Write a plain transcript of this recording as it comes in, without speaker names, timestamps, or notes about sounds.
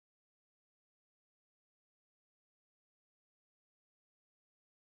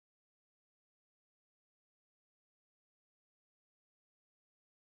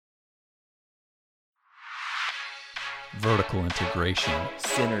vertical integration,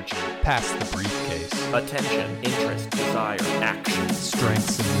 synergy, pass the briefcase, attention, interest, desire, action,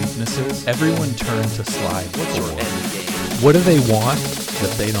 strengths and weaknesses. Everyone turn to slide what's your 4. end game? What do they want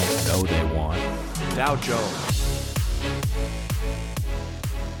that they don't know they want? Dow Jones.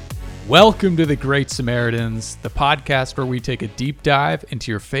 Welcome to The Great Samaritans, the podcast where we take a deep dive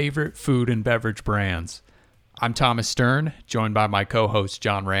into your favorite food and beverage brands. I'm Thomas Stern, joined by my co-host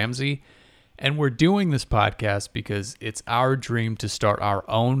John Ramsey, and we're doing this podcast because it's our dream to start our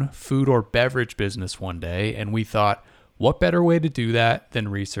own food or beverage business one day, and we thought, what better way to do that than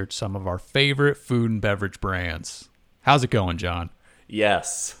research some of our favorite food and beverage brands? How's it going, John?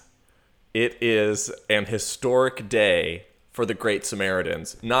 Yes, it is an historic day for the Great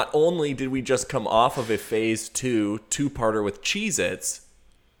Samaritans. Not only did we just come off of a Phase 2 two-parter with Cheez-Its,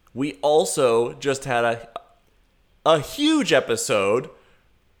 we also just had a huge episode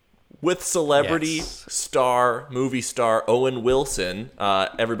with celebrity movie star Owen Wilson.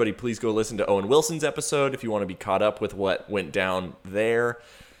 Everybody, please go listen to Owen Wilson's episode if you want to be caught up with what went down there.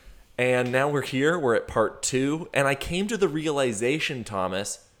 And now we're here. We're at part 2. And I came to the realization,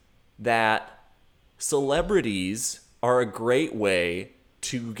 Thomas, that celebrities are a great way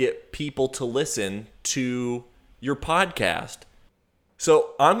to get people to listen to your podcast.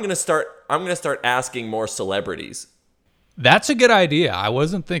 So I'm going to start asking more celebrities. That's a good idea. I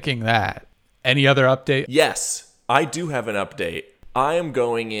wasn't thinking that. Any other update? Yes, I do have an update. I am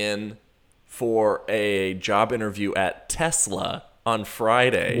going in for a job interview at Tesla on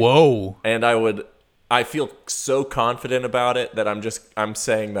Friday. Whoa. And I feel so confident about it that I'm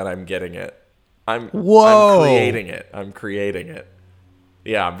saying that I'm getting it. I'm creating it.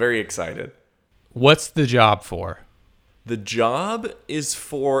 Yeah, I'm very excited. What's the job for? The job is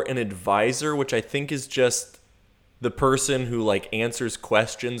for an advisor, which I think is just the person who answers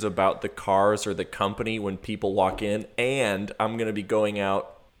questions about the cars or the company when people walk in. And I'm going to be going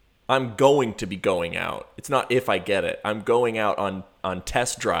out. It's not if I get it. I'm going out on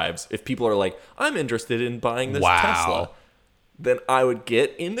test drives. If people are like, I'm interested in buying this Tesla, then I would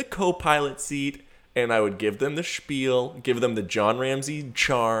get in the co-pilot seat and I would give them the spiel, give them the John Ramsey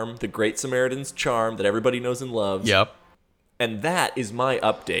charm, the Great Samaritan's charm that everybody knows and loves. Yep. And that is my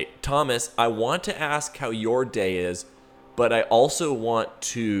update. Thomas, I want to ask how your day is, but I also want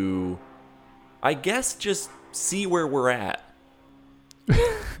to, I guess, just see where we're at.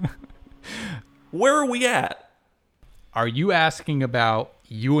 Where are we at? Are you asking about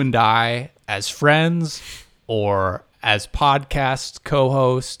you and I as friends or as podcast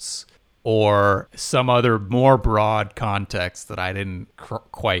co-hosts or some other more broad context that I didn't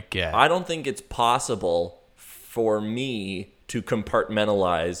quite get? I don't think it's possible for me to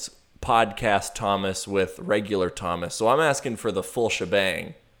compartmentalize podcast Thomas with regular Thomas. So I'm asking for the full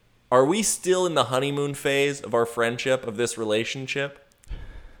shebang. Are we still in the honeymoon phase of our friendship, of this relationship?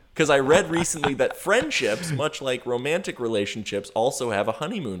 Because I read recently that friendships, much like romantic relationships, also have a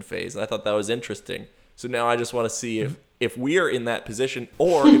honeymoon phase. And I thought that was interesting. So now I just want to see if we are in that position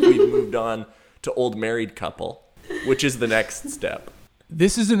or if we've moved on to old married couple, which is the next step.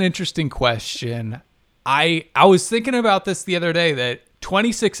 This is an interesting question. I was thinking about this the other day, that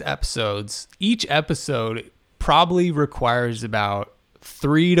 26 episodes, each episode probably requires about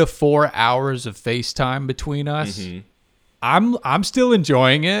 3 to 4 hours of FaceTime between us. Mm-hmm. I'm still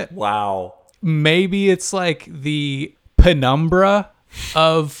enjoying it. Wow. Maybe it's like the penumbra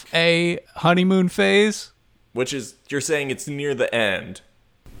of a honeymoon phase. Which is, you're saying it's near the end.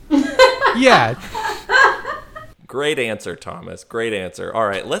 Yeah. Great answer, Thomas. Great answer. All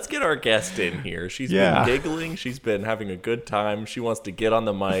right, let's get our guest in here. She's been giggling. She's been having a good time. She wants to get on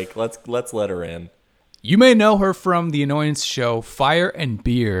the mic. Let's let her in. You may know her from the annoyance show Fire and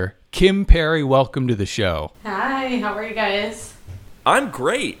Beer. Kim Perry, welcome to the show. Hi, how are you guys? I'm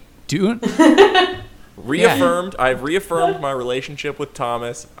great. Doing reaffirmed. Yeah. I've reaffirmed my relationship with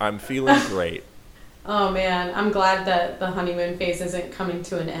Thomas. I'm feeling great. Oh man, I'm glad that the honeymoon phase isn't coming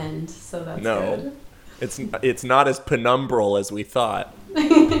to an end. So that's good. It's not as penumbral as we thought.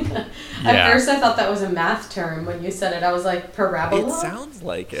 At first I thought that was a math term. When you said it, I was like, parabola? It sounds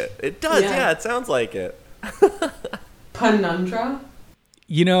like it. It does, yeah it sounds like it. Penumbra?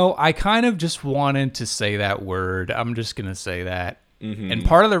 You know, I kind of just wanted to say that word. I'm just going to say that. Mm-hmm. And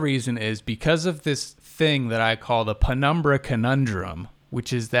part of the reason is because of this thing that I call the penumbra conundrum,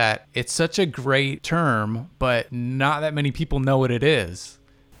 which is that it's such a great term, but not that many people know what it is.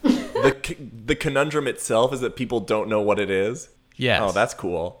 The conundrum itself is that people don't know what it is? Yes. Oh, that's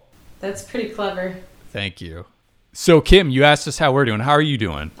cool. That's pretty clever. Thank you. So, Kim, you asked us how we're doing. How are you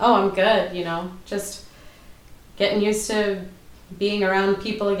doing? Oh, I'm good, just getting used to being around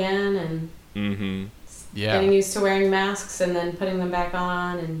people again and Yeah. Getting used to wearing masks and then putting them back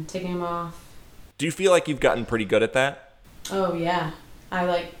on and taking them off. Do you feel like you've gotten pretty good at that? Oh, yeah. I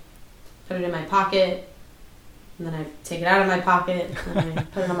like put it in my pocket, and then I take it out of my pocket, and I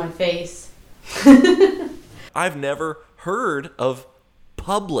put it on my face. I've never heard of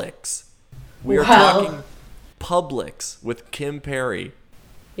Publix. We are Well. talking Publix with Kim Perry.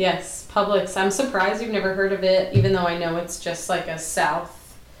 Yes, Publix. I'm surprised you've never heard of it, even though I know it's just like a southern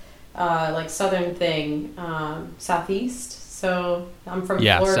thing, southeast. So I'm from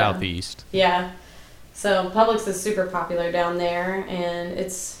Florida. Southeast. Yeah. So Publix is super popular down there, and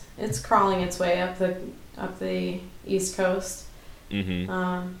it's crawling its way up the East Coast.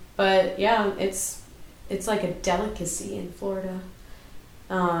 Mm-hmm. But yeah, it's like a delicacy in Florida.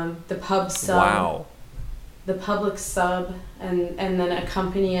 The pub sub. Wow. The Publix sub, and then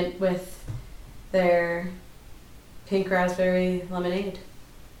accompany it with their pink raspberry lemonade.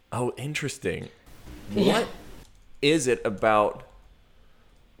 Oh, interesting. Yeah. What is it about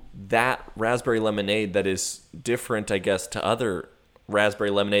that raspberry lemonade that is different, I guess, to other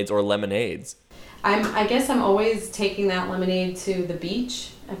raspberry lemonades or lemonades? I guess I'm always taking that lemonade to the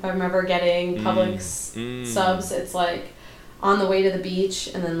beach. If I'm ever getting Publix subs, it's like on the way to the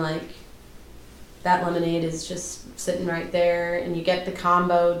beach, and then like that lemonade is just sitting right there, and you get the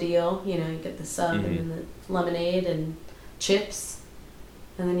combo deal. You know, you get the sub and then the lemonade and chips,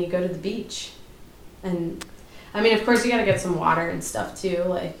 and then you go to the beach. And I mean, of course, you gotta get some water and stuff too.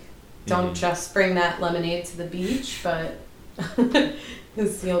 Like, don't just bring that lemonade to the beach, but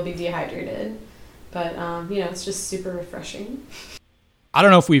because you'll be dehydrated. But it's just super refreshing. I don't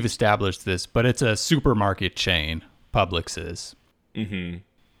know if we've established this, but it's a supermarket chain, Publix is. Mm-hmm.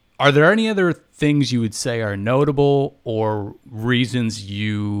 Are there any other things you would say are notable or reasons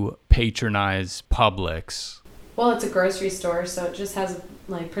you patronize Publix? Well, it's a grocery store, so it just has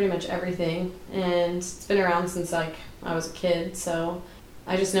like pretty much everything, and it's been around since like I was a kid, so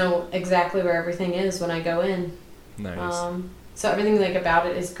I just know exactly where everything is when I go in. Nice. So everything like about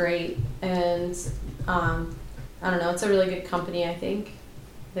it is great, and I don't know, it's a really good company. I think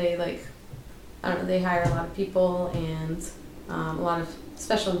they they hire a lot of people and a lot of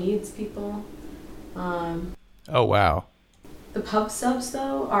special needs people. Oh wow. The pub subs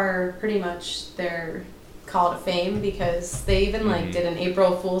though are pretty much their call to fame, because they even did an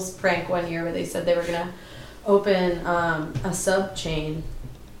April Fool's prank one year where they said they were gonna open a sub chain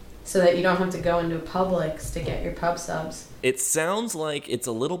so that you don't have to go into a Publix to get your pub subs. It sounds like it's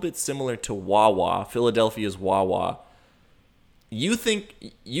a little bit similar to Wawa, Philadelphia's Wawa. You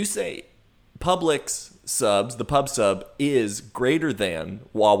say Publix subs, the pub sub, is greater than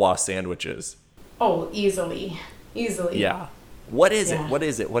Wawa sandwiches. Oh, easily. Yeah. What is Yeah. it? What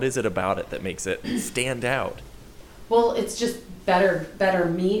is it? What is it about it that makes it stand out? Well, it's just better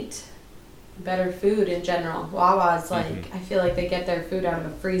meat, better food in general. Wawa's I feel like they get their food out of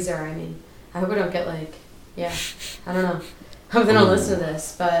a freezer. I mean, I hope we don't get I don't know. I hope they don't listen to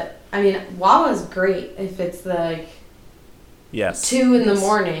this, but I mean, Wawa's great if it's Yes. 2 in the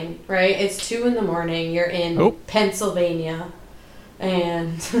morning, right? It's 2 in the morning. You're in Pennsylvania,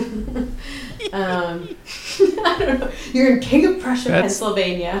 and I don't know. You're in King of Prussia,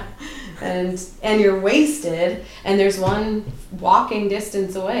 Pennsylvania, and you're wasted. And there's one walking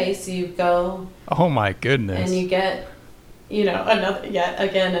distance away, so you go. Oh my goodness. And you get,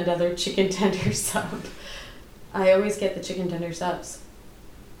 another chicken tender sub. I always get the chicken tender subs.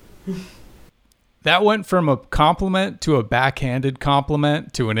 That went from a compliment to a backhanded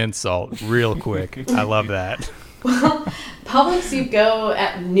compliment to an insult real quick. I love that. Well, Publix, you go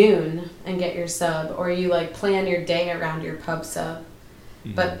at noon and get your sub, or you plan your day around your pub sub.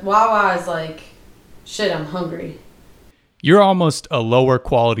 Mm-hmm. But Wawa is shit, I'm hungry. You're almost a lower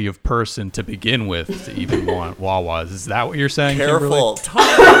quality of person to begin with to even want Wawas. Is that what you're saying? Careful.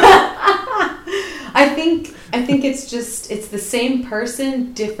 I think it's the same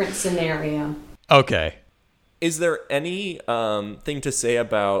person, different scenario. Okay. Is there any thing to say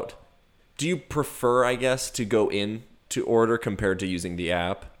about, do you prefer, I guess, to go in to order compared to using the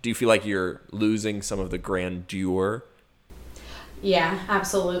app? Do you feel like you're losing some of the grandeur? Yeah,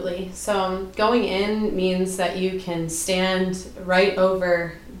 absolutely. So going in means that you can stand right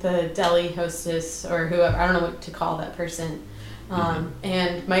over the deli hostess or whoever, I don't know what to call that person, and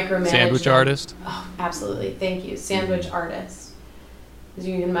micromanage Sandwich them. artist? Oh, absolutely. Thank you. Sandwich artist.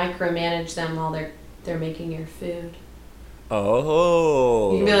 You can micromanage them while they're making your food.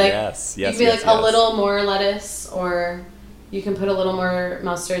 Oh, you can be like, yes. You can be a little more lettuce, or you can put a little more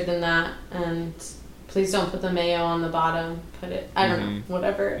mustard than that, and please don't put the mayo on the bottom. Put it, I don't know,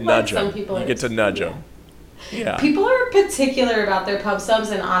 whatever. Nudge them. Some people you get to nudge them. Yeah. People are particular about their pub subs,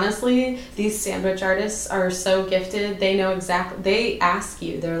 and honestly, these sandwich artists are so gifted. They know exactly. They ask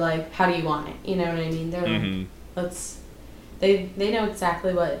you. They're like, "How do you want it?" You know what I mean? They're like, "Let's." They know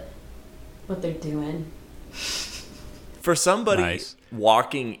exactly what they're doing. For somebody Nice.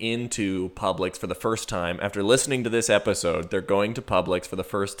 walking into Publix for the first time, after listening to this episode, they're going to Publix for the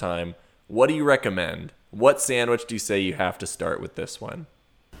first time. What do you recommend? What sandwich do you say you have to start with this one?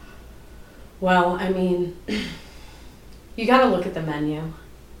 Well, I mean, you got to look at the menu,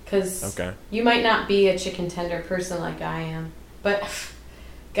 because you might not be a chicken tender person like I am, but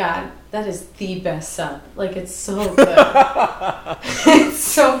God, that is the best sub. Like, it's so good. It's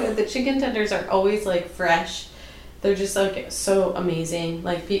so good. The chicken tenders are always like fresh. They're just like so amazing.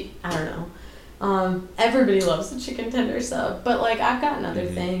 Like, I don't know. Everybody loves the chicken tender sub, but like I've gotten other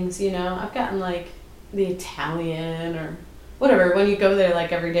things, you know. I've gotten like the Italian or whatever. When you go there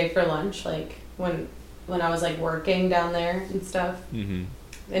like every day for lunch, like when I was like working down there and stuff. Mm-hmm.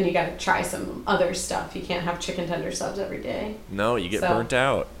 Then you got to try some other stuff. You can't have chicken tender subs every day. No, you get burnt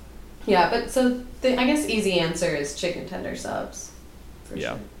out. Yeah, but so I guess easy answer is chicken tender subs. For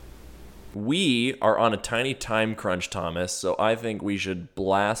sure. We are on a tiny time crunch, Thomas, so I think we should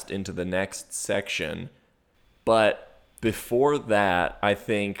blast into the next section. But before that, I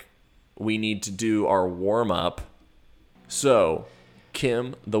think we need to do our warm-up. So,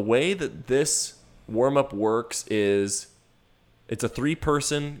 Kim, the way that this warm-up works is it's a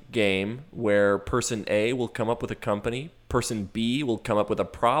 3-person game where person A will come up with a company, person B will come up with a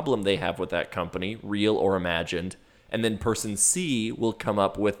problem they have with that company, real or imagined, and then person C will come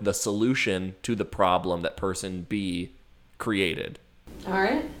up with the solution to the problem that person B created. All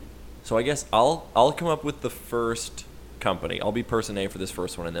right. So I guess I'll come up with the first company. I'll be person A for this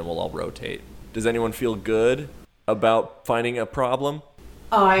first one, and then we'll all rotate. Does anyone feel good about finding a problem?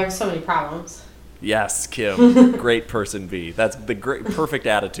 Oh, I have so many problems. Yes, Kim. Great person B. That's the perfect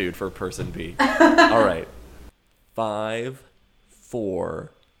attitude for person B. All right. 5,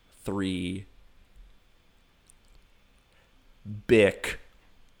 4, 3. Bic.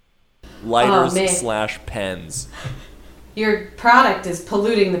 Lighters / pens. Your product is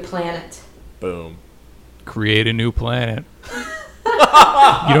polluting the planet. Boom. Create a new planet.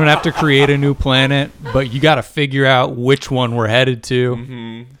 You don't have to create a new planet, but you got to figure out which one we're headed to.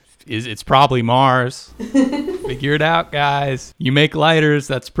 Mm-hmm. It's probably Mars. Figure it out, guys. You make lighters.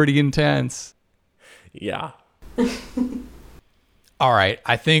 That's pretty intense. Yeah. All right.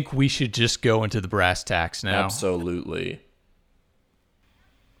 I think we should just go into the brass tacks now. Absolutely.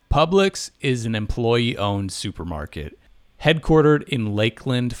 Publix is an employee-owned supermarket. Headquartered in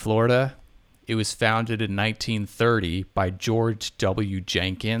Lakeland, Florida, it was founded in 1930 by George W.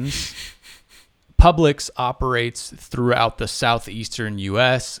 Jenkins. Publix operates throughout the southeastern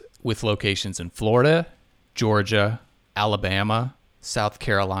U.S. with locations in Florida, Georgia, Alabama, South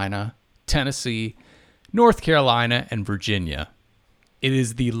Carolina, Tennessee, North Carolina, and Virginia. It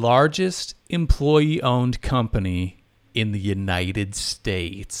is the largest employee-owned company in the United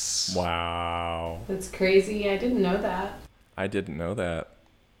States. Wow. That's crazy. I didn't know that. I didn't know that.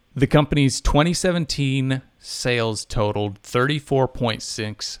 The company's 2017 sales totaled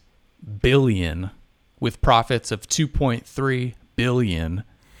 $34.6 billion, with profits of $2.3 billion,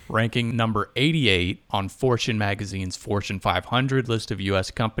 ranking number 88 on Fortune magazine's Fortune 500 list of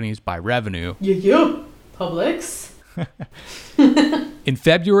U.S. companies by revenue. Yeah. Publix. In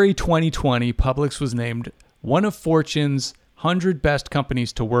February 2020, Publix was named one of Fortune's 100 best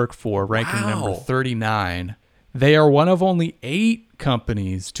companies to work for, ranking number 39. They are one of only 8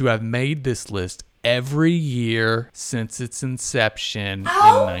 companies to have made this list every year since its inception in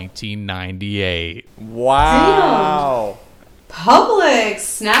 1998. Wow. Damn. Publix.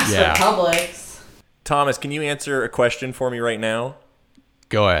 Snaps Yeah. for Publix. Thomas, can you answer a question for me right now?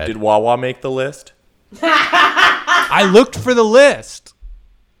 Go ahead. Did Wawa make the list? I looked for the list.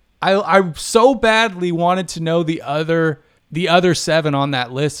 I so badly wanted to know the other 7 on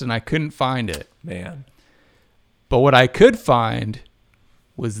that list, and I couldn't find it. Man. But what I could find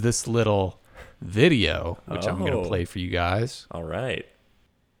was this little video, which I'm going to Oh. play for you guys. All right.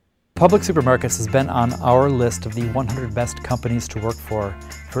 Publix Supermarkets has been on our list of the 100 best companies to work for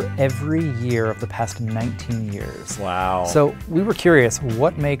every year of the past 19 years. Wow. So we were curious,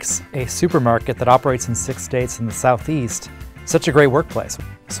 what makes a supermarket that operates in 6 states in the Southeast such a great workplace?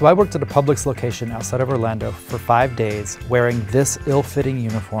 So I worked at a Publix location outside of Orlando for 5 days wearing this ill-fitting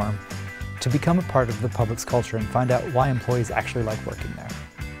uniform to become a part of the Publix culture and find out why employees actually like working there.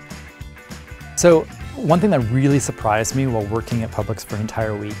 So one thing that really surprised me while working at Publix for an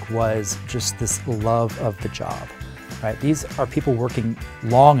entire week was just this love of the job. right? These are people working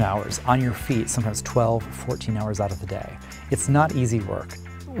long hours on your feet, sometimes 12, 14 hours out of the day. It's not easy work.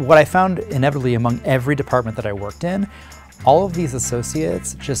 What I found inevitably among every department that I worked in, all of these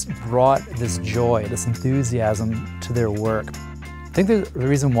associates just brought this joy, this enthusiasm to their work. I think the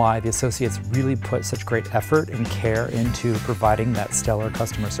reason why the associates really put such great effort and care into providing that stellar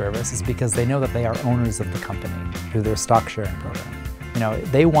customer service is because they know that they are owners of the company through their stock sharing program.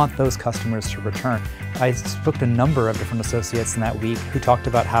 They want those customers to return. I spoke to a number of different associates in that week who talked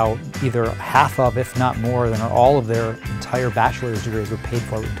about how either half of, if not more than all of their entire bachelor's degrees were paid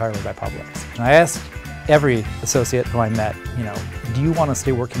for entirely by Publix. And I asked every associate who I met, do you want to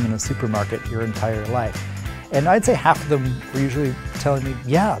stay working in a supermarket your entire life? And I'd say half of them were usually telling me,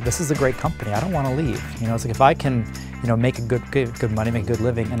 yeah, this is a great company. I don't want to leave. It's like if I can, make a good money, make a good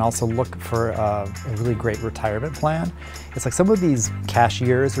living, and also look for a really great retirement plan. It's like some of these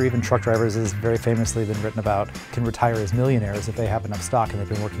cashiers or even truck drivers, has very famously been written about, can retire as millionaires if they have enough stock and they've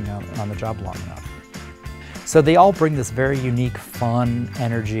been working on the job long enough. So they all bring this very unique, fun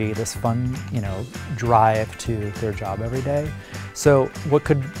energy, this fun, drive to their job every day. So what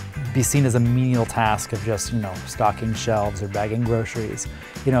could be seen as a menial task of just, stocking shelves or bagging groceries,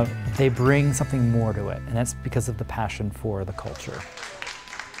 they bring something more to it, and that's because of the passion for the culture.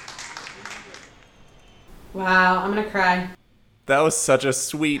 Wow, I'm gonna cry. That was such a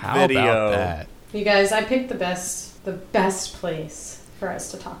sweet How video. about that? You guys, I picked the best place for us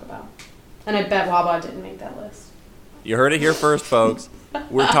to talk about. And I bet Wawa didn't make that list. You heard it here first, folks.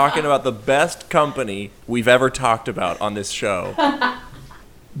 We're talking about the best company we've ever talked about on this show.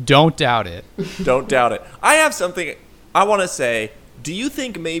 Don't doubt it. Don't doubt it. I have something I want to say. Do you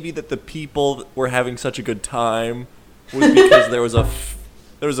think maybe that the people were having such a good time was because there was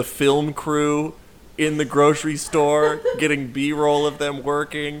a film crew in the grocery store getting B-roll of them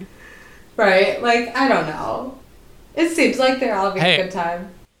working? Right, I don't know. It seems like they're all having a good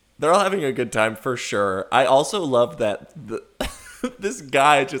time. They're all having a good time for sure. I also love that this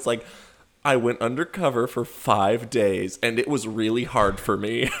guy just I went undercover for 5 days and it was really hard for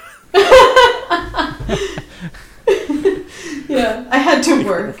me. Yeah, I had to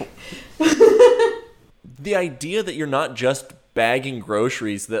work. The idea that you're not just bagging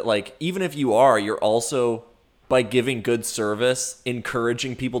groceries, that even if you are, you're also, by giving good service,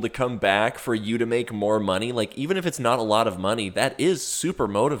 encouraging people to come back for you to make more money. Even if it's not a lot of money, that is super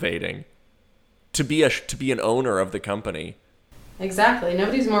motivating to be an owner of the company. Exactly.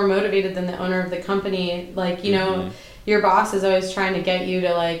 Nobody's more motivated than the owner of the company. Your boss is always trying to get you to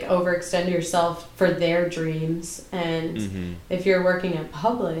overextend yourself for their dreams. And if you're working at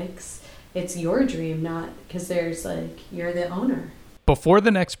Publix, it's your dream, not because you're the owner. Before the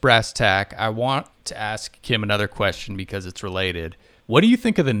next brass tack, I want to ask Kim another question because it's related. What do you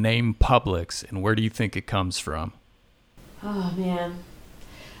think of the name Publix, and where do you think it comes from? Oh, man.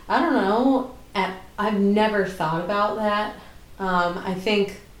 I don't know. I've never thought about that. I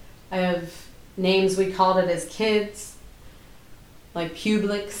think I have names we called it as kids, like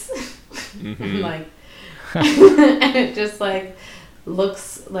Publix. And it just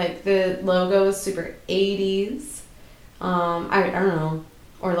looks like the logo is super 80s. I don't know,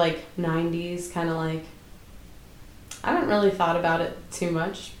 or 90s, kind of I haven't really thought about it too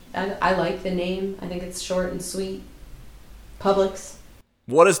much. I like the name. I think it's short and sweet. Publix.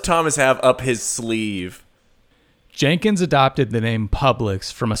 What does Thomas have up his sleeve? Jenkins adopted the name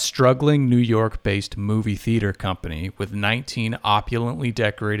Publix from a struggling New York-based movie theater company with 19 opulently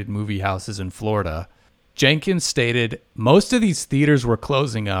decorated movie houses in Florida. Jenkins stated, "Most of these theaters were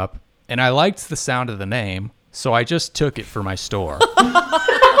closing up, and I liked the sound of the name, so I just took it for my store."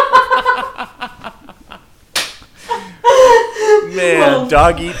 Man,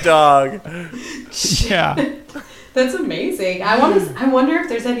 dog eat dog. Yeah. That's amazing. I wonder if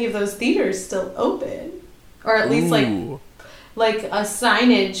there's any of those theaters still open, or at least Ooh. like a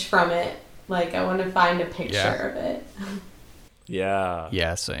signage from it. I want to find a picture of it. Yeah.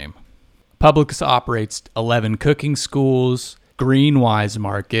 Yeah, same. Publix operates 11 cooking schools. Greenwise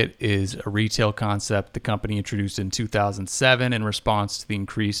Market is a retail concept the company introduced in 2007 in response to the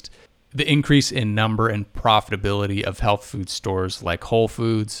increase in number and profitability of health food stores like Whole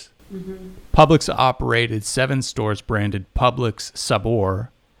Foods. Publix operated 7 stores branded Publix Sabor.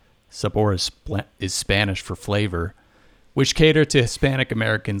 Sabor is Spanish for flavor, which cater to Hispanic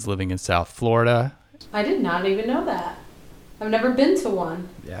Americans living in South Florida. I did not even know that. I've never been to one.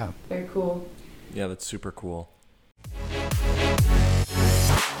 Yeah. Very cool. Yeah, that's super cool.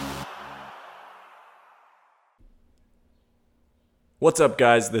 What's up,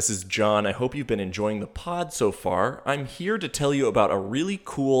 guys? This is John. I hope you've been enjoying the pod so far. I'm here to tell you about a really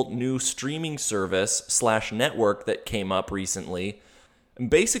cool new streaming service/network that came up recently. And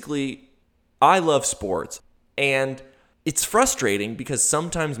basically, I love sports, and it's frustrating because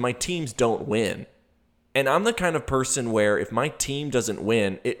sometimes my teams don't win. And I'm the kind of person where if my team doesn't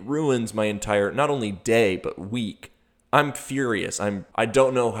win, it ruins my entire, not only day, but week. I'm furious. I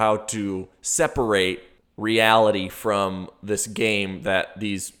don't know how to separate reality from this game that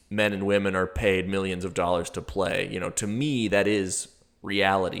these men and women are paid millions of dollars to play. You know, to me, that is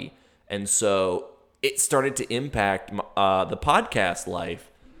reality. And so it started to impact the podcast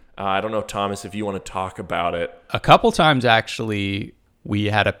life. I don't know, Thomas, if you want to talk about it. A couple times, actually, we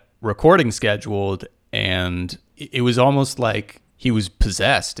had a recording scheduled, and it was almost like he was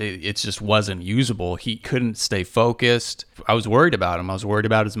possessed. It just wasn't usable. He couldn't stay focused. I was worried about him. I was worried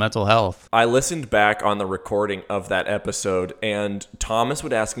about his mental health. I listened back on the recording of that episode, and Thomas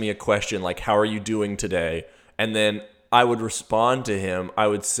would ask me a question like, how are you doing today? And then I would respond to him. I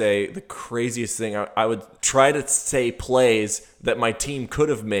would say the craziest thing. I would try to say plays that my team could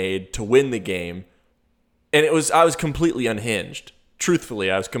have made to win the game. And I was completely unhinged. Truthfully,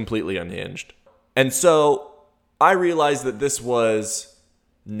 I was completely unhinged. And so I realized that this was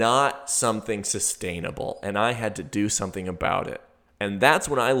not something sustainable, and I had to do something about it. And that's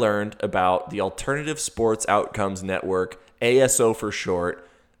when I learned about the Alternative Sports Outcomes Network, ASO for short.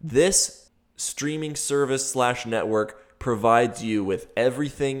 This streaming service/network provides you with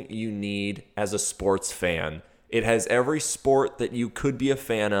everything you need as a sports fan. It has every sport that you could be a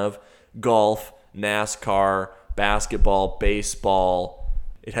fan of: golf, NASCAR, basketball, baseball.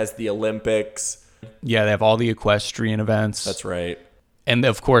 It has the Olympics. Yeah, they have all the equestrian events. That's right. And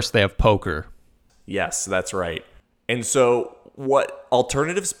of course, they have poker. Yes, that's right. And so what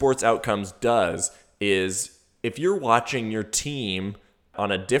Alternative Sports Outcomes does is if you're watching your team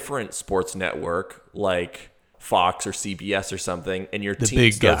on a different sports network like Fox or CBS or something, and your team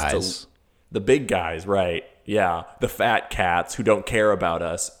big starts guys. The big guys, right. Yeah, the fat cats who don't care about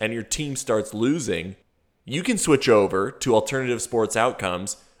us, and your team starts losing, you can switch over to Alternative Sports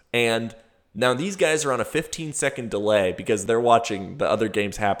Outcomes, and now these guys are on a 15-second delay because they're watching the other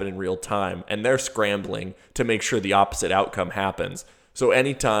games happen in real time, and they're scrambling to make sure the opposite outcome happens. So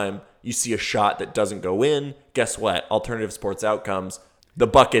anytime you see a shot that doesn't go in, guess what? Alternative Sports Outcomes, the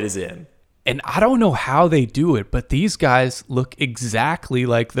bucket is in. And I don't know how they do it, but these guys look exactly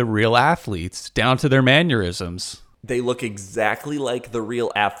like the real athletes, down to their mannerisms. They look exactly like the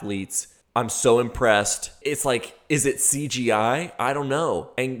real athletes. I'm so impressed. It's like, is it CGI? I don't know.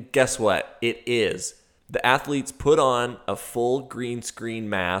 And guess what? It is. The athletes put on a full green screen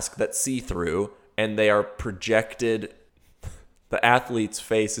mask that's see-through, and they are projected. The athlete's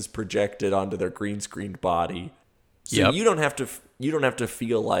face is projected onto their green screened body. So Yep. you don't have to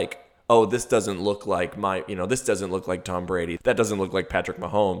feel like, oh, this doesn't look like this doesn't look like Tom Brady. That doesn't look like Patrick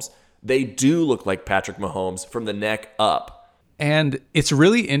Mahomes. They do look like Patrick Mahomes from the neck up. And it's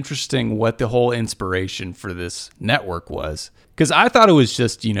really interesting what the whole inspiration for this network was. Because I thought it was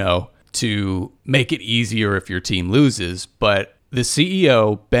just, to make it easier if your team loses. But the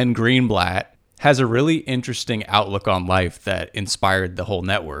CEO, Ben Greenblatt, has a really interesting outlook on life that inspired the whole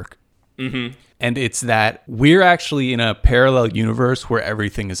network. Mm-hmm. And it's that we're actually in a parallel universe where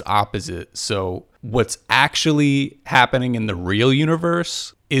everything is opposite. So what's actually happening in the real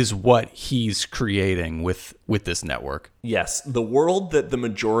universe is what he's creating with this network. Yes, the world that the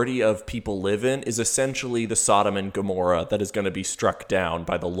majority of people live in is essentially the Sodom and Gomorrah that is going to be struck down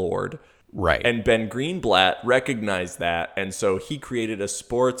by the Lord. Right. And Ben Greenblatt recognized that, and so he created a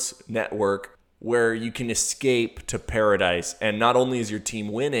sports network where you can escape to paradise, and not only is your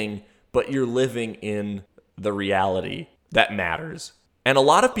team winning, but you're living in the reality that matters. And a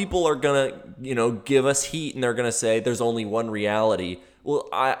lot of people are going to, give us heat, and they're going to say there's only one reality. Well,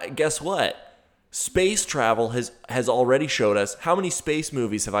 guess what? Space travel has already showed us. How many space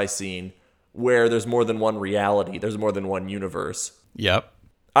movies have I seen where there's more than one reality? There's more than one universe. Yep.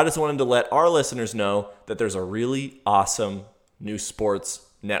 I just wanted to let our listeners know that there's a really awesome new sports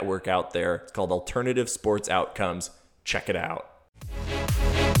network out there. It's called Alternative Sports Outcomes. Check it out.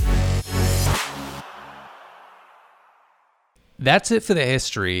 That's it for the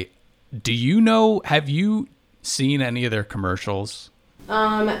history. Have you seen any of their commercials?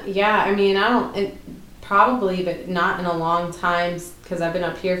 Yeah, I mean, probably, but not in a long time because I've been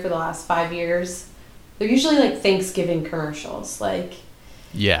up here for the last 5 years. They're usually like Thanksgiving commercials, like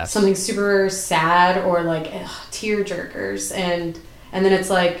Yes. something super sad or like tear jerkers, and then it's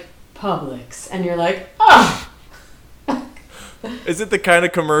like Publix, and you're like, oh. Is it the kind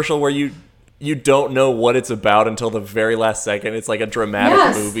of commercial where you you don't know what it's about until the very last second. It's like a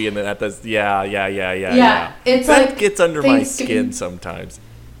dramatic movie, and then at this, yeah. It's that like gets under my skin sometimes.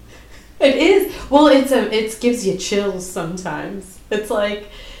 It is. Well, it gives you chills sometimes. It's like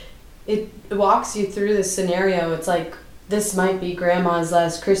it walks you through the scenario. It's like, this might be Grandma's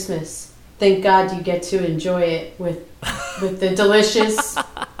last Christmas. Thank God you get to enjoy it with the delicious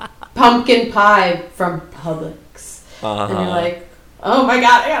pumpkin pie from Publix. And you're like, oh my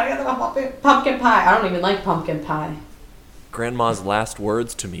God, I gotta get the pumpkin pie. I don't even like pumpkin pie. Grandma's last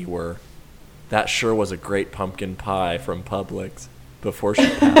words to me were, "That sure was a great pumpkin pie from Publix," before she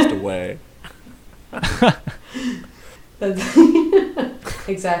passed away.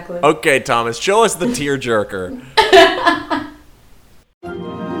 Exactly. Okay, Thomas, show us the tearjerker.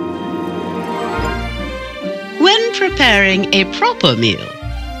 When preparing a proper meal,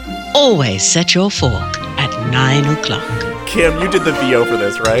 always set your fork at 9 o'clock. Kim, you did the VO for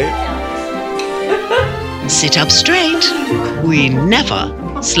this, right? Sit up straight. We never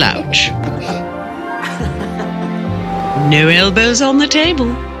slouch. No elbows on the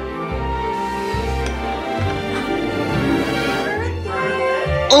table.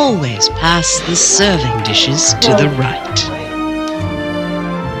 Always pass the serving dishes to the right.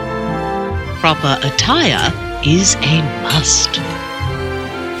 Proper attire is a must.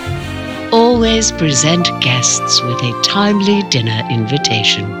 Always present guests with a timely dinner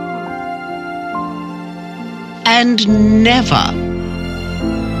invitation. And never,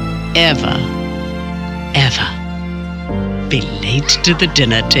 ever, ever be late to the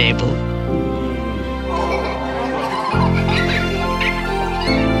dinner table.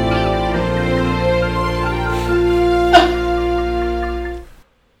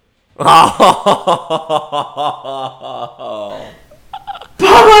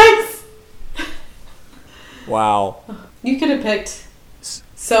 Publix! Wow. You could have picked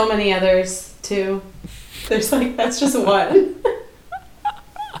so many others, too. There's like, that's just one.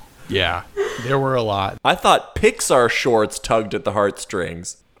 Yeah, there were a lot. I thought Pixar shorts tugged at the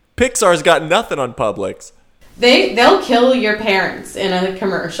heartstrings. Pixar's got nothing on Publix. They'll kill your parents in a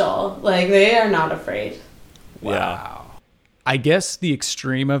commercial. Like, they are not afraid. Yeah. I guess the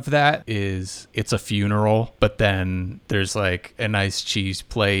extreme of that is it's a funeral, but then there's like a nice cheese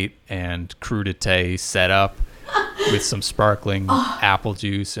plate and crudité set up with some sparkling apple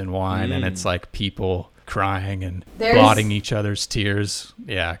juice and wine, and it's like people crying and blotting each other's tears.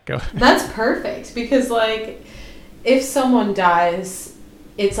 Yeah, go. That's perfect, because like if someone dies,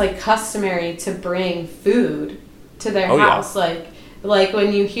 it's like customary to bring food to their house. Yeah. Like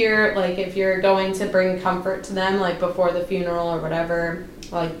when you hear, like if you're going to bring comfort to them, like before the funeral or whatever,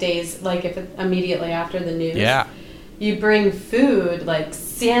 like days, like if it, immediately after the news, you bring food, like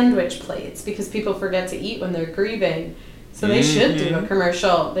sandwich plates, because people forget to eat when they're grieving. So they should do a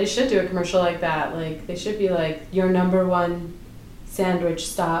commercial. They should do a commercial like that. Like they should be like, your number one sandwich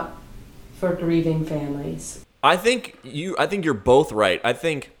stop for grieving families. I think you're both right. I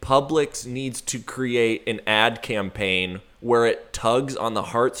think Publix needs to create an ad campaign where it tugs on the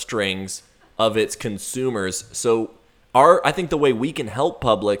heartstrings of its consumers. So I think the way we can help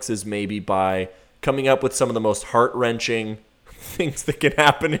Publix is maybe by coming up with some of the most heart-wrenching things that can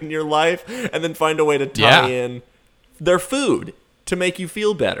happen in your life, and then find a way to tie in their food to make you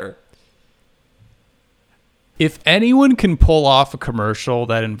feel better. If anyone can pull off a commercial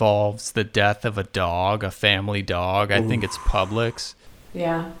that involves the death of a dog, a family dog, I think it's Publix.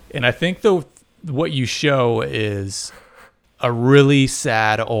 Yeah. And I think what you show is a really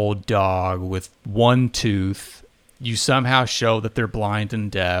sad old dog with one tooth. You somehow show that they're blind and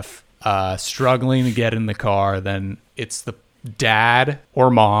deaf, struggling to get in the car. Then it's the dad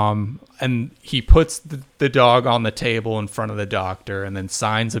or mom, and he puts the dog on the table in front of the doctor and then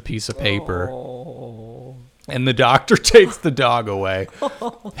signs a piece of paper. And the doctor takes the dog away.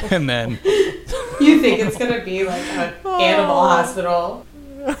 And then you think it's going to be like an animal hospital.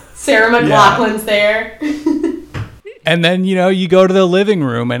 Sarah McLachlan's there. And then, you go to the living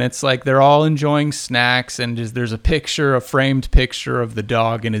room and it's like they're all enjoying snacks, and there's a framed picture of the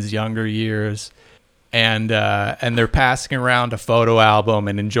dog in his younger years. And they're passing around a photo album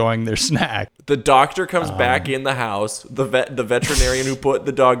and enjoying their snack. The doctor comes back in the house. The veterinarian who put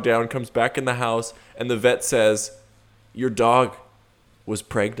the dog down comes back in the house, and the vet says, "Your dog was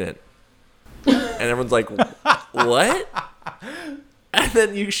pregnant." And everyone's like, "What?" And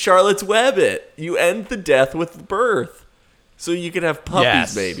then you Charlotte's Web it. You end the death with birth, so you can have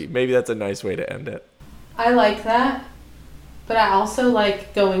puppies. Yes. Maybe that's a nice way to end it. I like that, but I also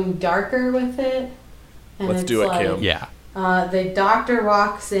like going darker with it. And let's do it, like, Kim. Yeah. The doctor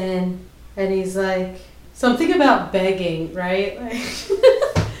walks in and he's like, something about begging, right?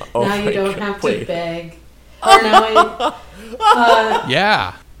 Like, Oh now you my don't God, have to wait. beg. Or now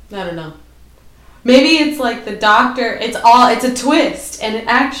Yeah. I don't know. Maybe it's like the doctor, it's a twist, and it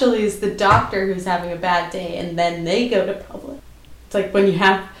actually is the doctor who's having a bad day, and then they go to Publix. It's like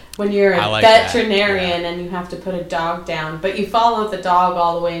when you're I a like that, veterinarian and you have to put a dog down, but you follow the dog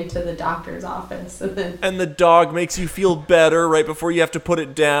all the way into the doctor's office, and then And the dog makes you feel better right before you have to put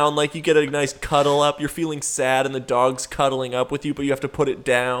it down. Like you get a nice cuddle up. You're feeling sad and the dog's cuddling up with you, but you have to put it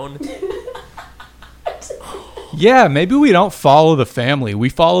down. Yeah, maybe we don't follow the family. We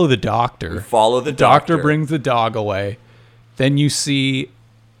follow the doctor. Follow the Doctor brings the dog away. Then you see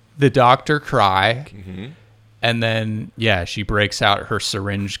the doctor cry. Mm-hmm. And then, yeah, she breaks out her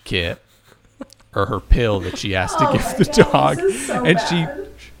syringe kit or her pill that she has to give the dog. And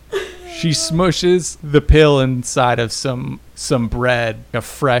she smushes the pill inside of some bread, a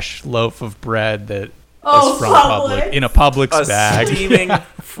fresh loaf of bread that is from Publix, in a Publix bag. Steaming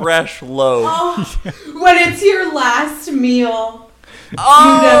fresh loaf. when it's your last meal, you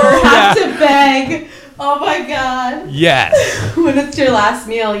never have to beg. Oh my God. Yes. When it's your last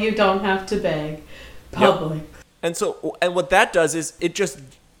meal, you don't have to beg. Publix. And what that does is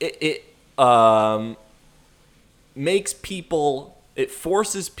it makes people, it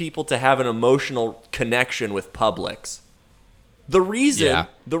forces people to have an emotional connection with Publix. The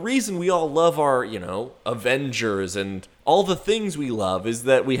reason we all love our, Avengers and all the things we love is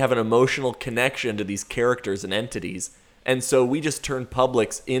that we have an emotional connection to these characters and entities. And so we just turn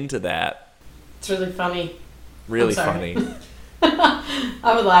Publix into that. It's really funny. Really I'm sorry. funny.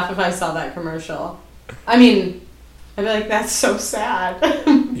 I would laugh if I saw that commercial. I mean, I'd be like, that's so sad.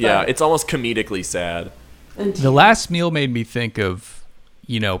 Yeah, it's almost comedically sad. The last meal made me think of,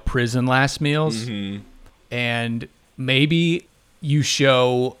 prison last meals. Mm-hmm. And maybe you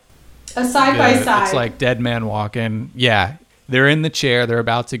show a side by side. It's like Dead Man Walking. Yeah. They're in the chair. They're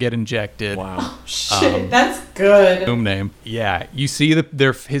about to get injected. Wow. Shit, that's good. Boom name. Yeah. You see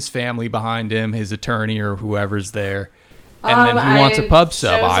his family behind him, his attorney or whoever's there. And then he wants a pub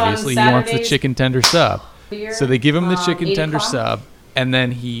sub, obviously. He wants the chicken tender sub. So they give him the chicken tender sub, and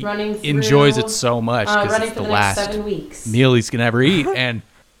then he enjoys it so much because it's the last 7 weeks. meal he's going to ever eat. And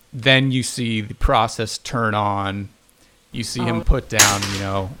then you see the process turn on. You see him put down,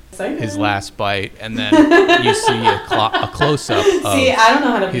 his last bite, and then you see a close-up of I don't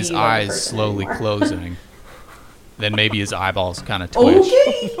know how to be his like eyes slowly anymore. closing. Then maybe his eyeballs kind of twitch,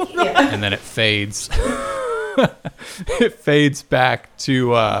 Okay. Yeah. and then it fades. It fades back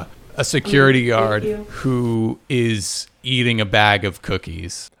to a security guard who is eating a bag of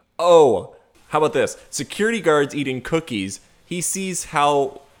cookies. Oh, how about this? Security guard's eating cookies. He sees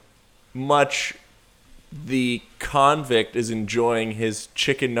how much the convict is enjoying his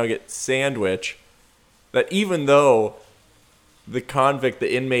chicken nugget sandwich, that even though the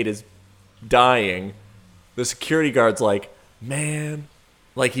inmate is dying, the security guard's like, man,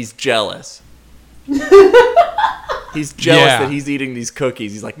 like he's jealous. He's jealous that he's eating these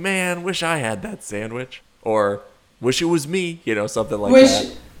cookies. He's like, man, wish I had that sandwich. Or, wish it was me, something like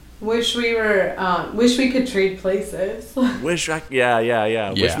that. Wish we were, wish we could trade places. Wish we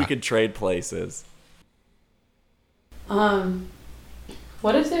could trade places.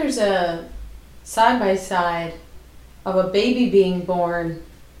 What if there's a side-by-side of a baby being born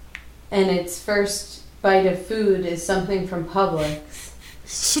and its first bite of food is something from Publix?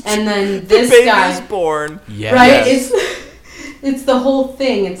 And then this the baby's guy born. Yes. Right? It's the whole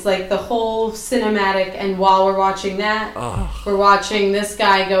thing. It's like the whole cinematic, and while we're watching that, we're watching this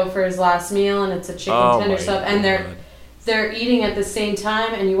guy go for his last meal, and it's a chicken tender sub, and they're eating at the same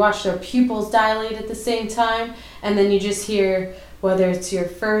time, and you watch their pupils dilate at the same time, and then you just hear, whether it's your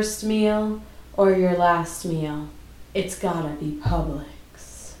first meal or your last meal, it's gotta be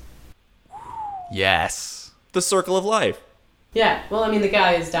Publix. Yes. The circle of life. Yeah, well, I mean, the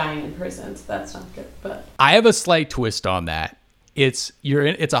guy is dying in prison, so that's not good, but... I have a slight twist on that. It's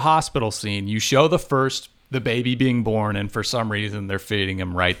a hospital scene. You show the baby being born, and for some reason they're feeding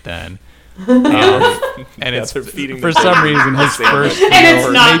him right then. And it's for some reason his first meal. And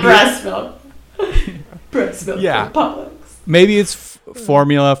it's not breast milk. Breast milk from Publix. Maybe it's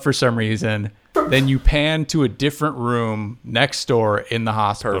formula for some reason. Then you pan to a different room next door in the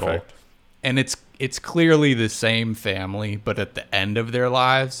hospital. Perfect. And it's clearly the same family, but at the end of their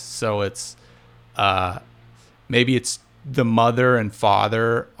lives. So it's maybe it's the mother and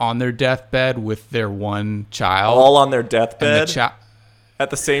father on their deathbed with their one child. All on their deathbed at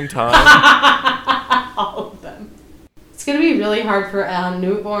the same time. All of them. It's going to be really hard for a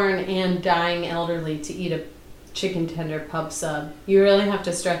newborn and dying elderly to eat a chicken tender pub sub. You really have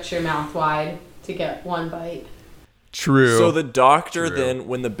to stretch your mouth wide to get one bite. True. So the doctor then,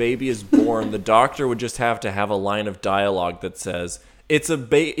 when the baby is born, the doctor would just have to have a line of dialogue that says, it's a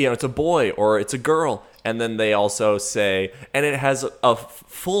it's a boy or it's a girl. And then they also say, and it has a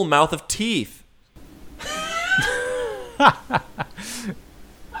full mouth of teeth.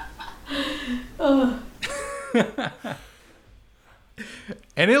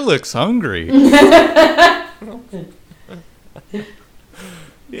 And it looks hungry.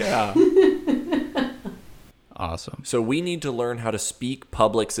 Yeah. Awesome. So we need to learn how to speak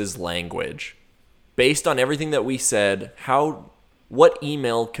Publix's language. Based on everything that we said, what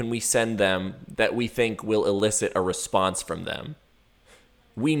email can we send them that we think will elicit a response from them?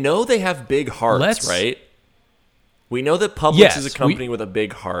 We know they have big hearts, right? We know that Publix is a company with a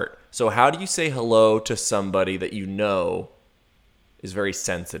big heart. So how do you say hello to somebody that you know is very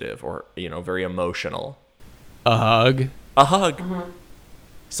sensitive or, very emotional? A hug. A hug. Uh-huh.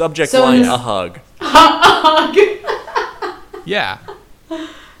 Subject line, a hug. A hug. Yeah.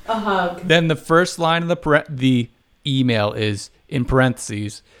 A hug. Then the first line of the email is, in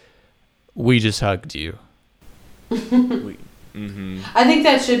parentheses, we just hugged you. I think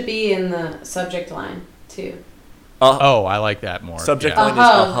that should be in the subject line, too. I like that more. Subject yeah. line is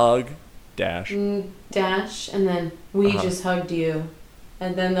a hug, dash. Dash, and then we just hugged you.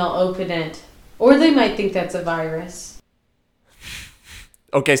 And then they'll open it. Or they might think that's a virus.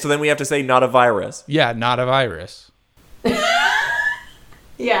 Okay, so then we have to say not a virus. Yeah, not a virus.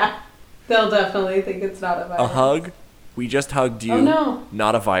 Yeah, they'll definitely think it's not a virus. A hug, we just hugged you. Oh, no.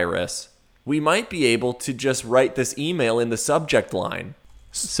 Not a virus. We might be able to just write this email in the subject line.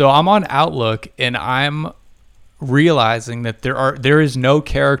 So I'm on Outlook, and I'm realizing that there is no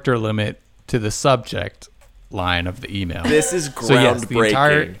character limit to the subject line of the email. This is So, yes,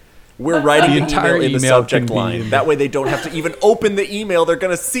 groundbreaking. We're writing The an entire email in the email subject can be line. in That way they don't have to even open the email. They're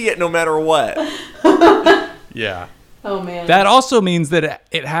going to see it no matter what. Yeah. Oh, man. That also means that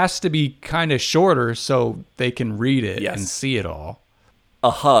it has to be kind of shorter so they can read it Yes. and see it all.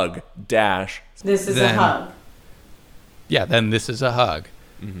 A hug, dash. This is Then- a hug. Yeah, then this is a hug.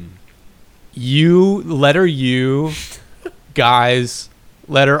 You, letter U, guys,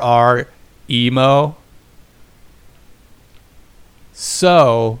 letter R, emo.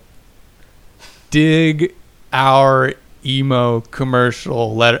 So, dig our emo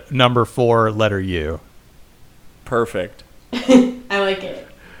commercial number 4, letter U. Perfect. I like it.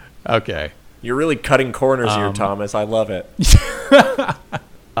 Okay. You're really cutting corners here, Thomas. I love it.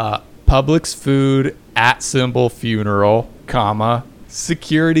 Publix food @ funeral, comma,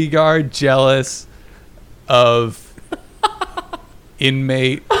 security guard jealous of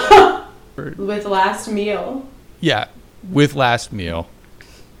inmate. With last meal. Yeah, with last meal,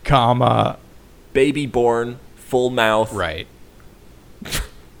 comma, Baby born, full mouth. right.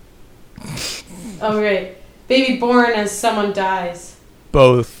 Oh, great. Baby born as someone dies.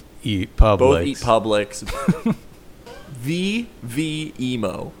 Both eat Publix. Both eat Publix. VV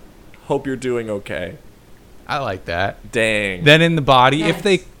emo. Hope you're doing okay. I like that. Dang. Then in the body,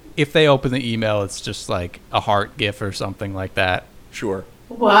 Nice. if they open the email, it's just like a heart gif or something like that. Sure.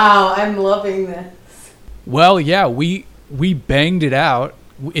 Wow, I'm loving this. Well, yeah, we banged it out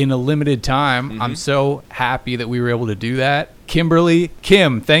in a limited time. I'm so happy that we were able to do that.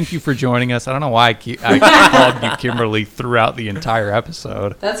 Kim, thank you for joining us. I don't know why I called you Kimberly throughout the entire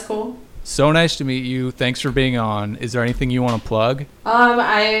episode. That's cool. So nice to meet you. Thanks for being on. Is there anything you want to plug?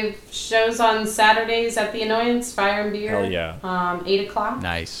 I have shows on Saturdays at The Annoyance, Fire and Beer. Hell yeah. 8 o'clock.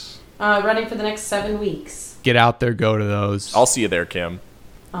 Nice. Running for the next 7 weeks. Get out there, go to those. I'll see you there, Kim.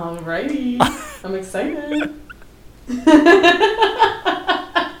 Alrighty. I'm excited.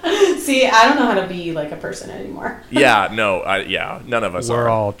 See, I don't know how to be like a person anymore. Yeah, no, none of us are. We're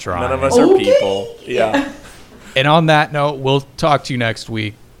all trying. None of us are Okay. people. Yeah. And on that note, we'll talk to you next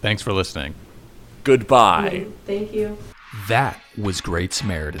week. Thanks for listening. Goodbye. Thank you. That was Great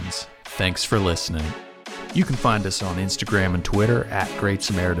Samaritans. Thanks for listening. You can find us on Instagram and Twitter at Great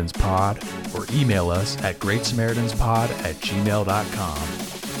Samaritans Pod, or email us at greatsamaritans@gmail.com.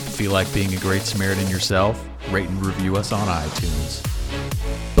 Feel like being a Great Samaritan yourself? Rate and review us on iTunes.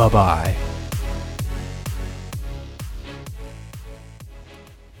 Bye-bye.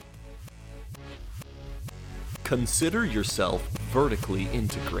 Consider yourself vertically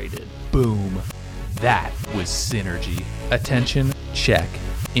integrated. Boom. That was synergy. Attention, check.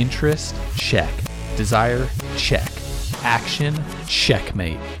 Interest, check. Desire, check. Action,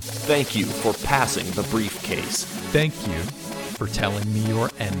 checkmate. Thank you for passing the briefcase. Thank you for telling me your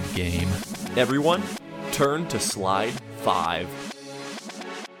end game. Everyone, turn to slide 5.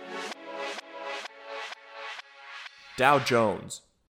 Dow Jones,